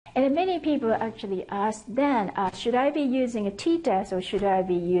And many people actually ask then, should I be using a t-test or should I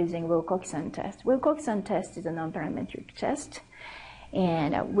be using Wilcoxon test? Wilcoxon test is a non-parametric test,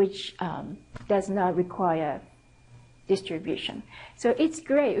 and which does not require distribution. So it's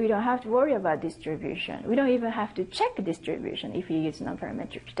great. We don't have to worry about distribution. We don't even have to check distribution if you use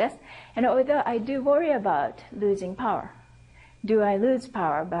non-parametric test. And although I do worry about losing power, do I lose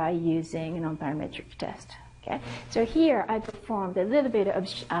power by using a non-parametric test? Okay. So here I performed a little bit of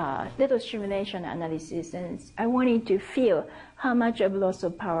little simulation analysis, and I wanted to feel how much of loss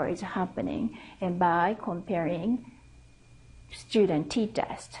of power is happening, and by comparing student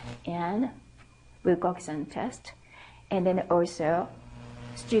t-test and Wilcoxon test, and then also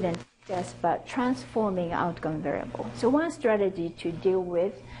student test but transforming outcome variable. So one strategy to deal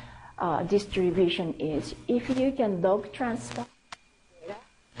with distribution is if you can log transform data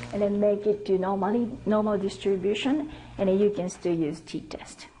and then make it to normal distribution, and then you can still use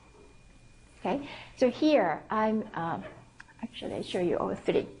t-test. Okay, so here I'm actually I show you all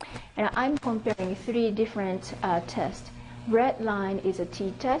three, and I'm comparing three different tests. Red line is a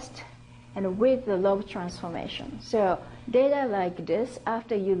t-test, and with the log transformation. So data like this,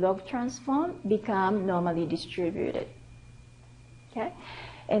 after you log transform, become normally distributed. Okay?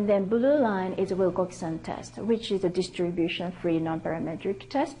 And then blue line is a Wilcoxon test, which is a distribution-free non-parametric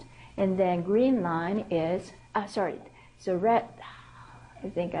test. And then green line is, so red, I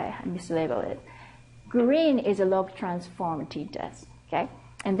think I mislabeled it. Green is a log transform t-test, okay?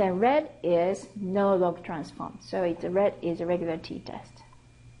 And then red is no log transform. So red is a regular t-test.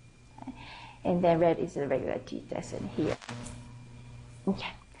 And then red is the regular t-test in here.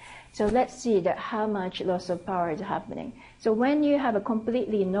 Okay, so let's see how much loss of power is happening. So when you have a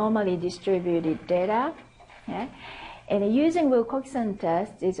completely normally distributed data, okay, and using Wilcoxon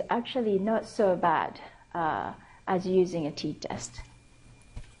test is actually not so bad as using a t-test.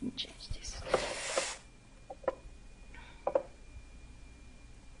 Let me change this.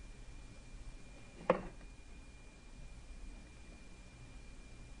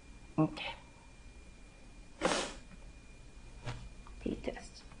 Okay.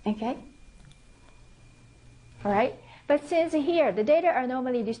 T-test. Okay? All right? But since here, the data are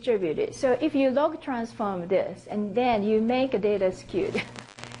normally distributed, so if you log transform this, and then you make a data skewed.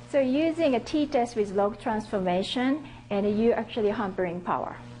 So using a t-test with log transformation, and you actually hampering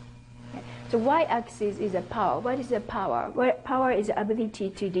power. Okay. So y-axis is a power. What is the power? Well, power is the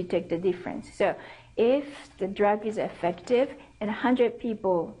ability to detect the difference. So if the drug is effective, and 100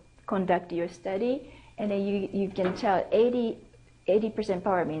 people conduct your study, and then you can tell 80%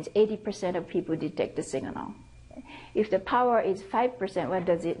 power means 80% of people detect the signal. If the power is 5%, what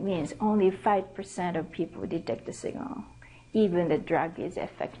does it mean? Only 5% of people detect the signal, even the drug is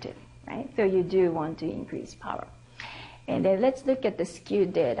effective, right? So you do want to increase power. And then let's look at the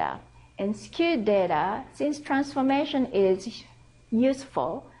skewed data. And skewed data, since transformation is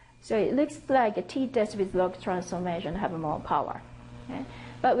useful, so it looks like a t-test with log transformation have more power. Okay?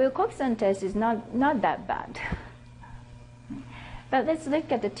 But Wilcoxon test is not that bad. But let's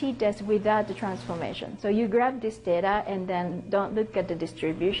look at the t-test without the transformation. So you grab this data and then don't look at the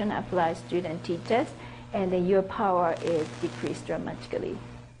distribution, apply student t-test, and then your power is decreased dramatically.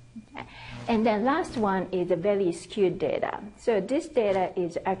 Okay. And then last one is the very skewed data. So this data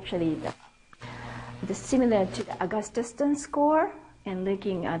is actually similar to the Augustus score and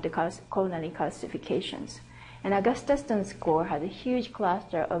looking at the coronary calcifications. And Augustus score has a huge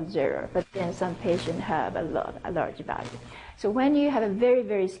cluster of 0, but then some patients have a large value. So when you have a very,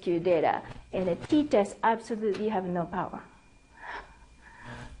 very skewed data, and a t-test absolutely have no power.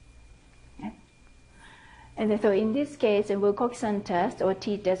 Okay. And so in this case, a Wilcoxon test or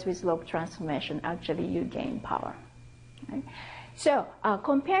t-test with log transformation, actually you gain power. Okay. So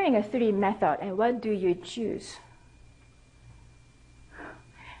comparing a three method, and what do you choose?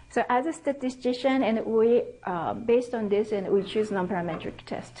 So as a statistician, and we, based on this, and we choose non-parametric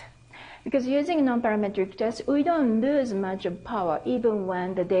test. Because using non-parametric test, we don't lose much of power even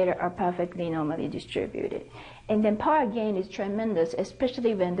when the data are perfectly normally distributed. And then power gain is tremendous,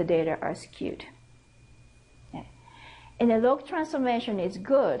 especially when the data are skewed. Okay. And the log transformation is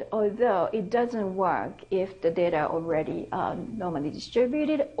good, although it doesn't work if the data are already normally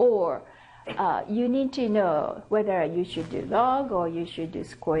distributed, or you need to know whether you should do log, or you should do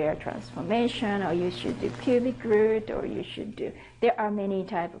square transformation, or you should do cubic root, or you should do, there are many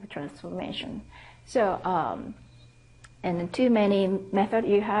types of transformation. So, and too many methods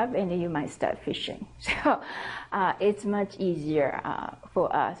you have, and you might start fishing. So it's much easier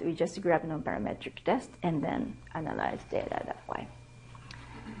for us. We just grab non-parametric test and then analyze data that way.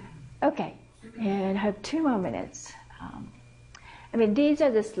 Okay, and I have 2 more minutes. I mean, these are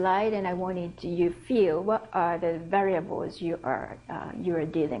the slides, and I wanted you feel what are the variables you are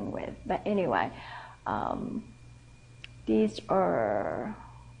dealing with. But anyway, these are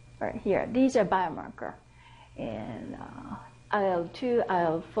right here. These are biomarker, and IL-2,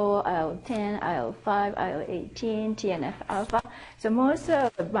 IL-4, IL-10, IL-5, IL-18, TNF alpha. So most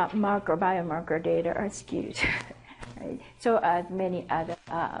of the biomarker data are skewed. Right? So as many other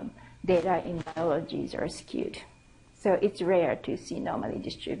data in biology are skewed. So it's rare to see normally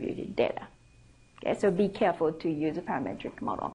distributed data. Okay, so be careful to use a parametric model.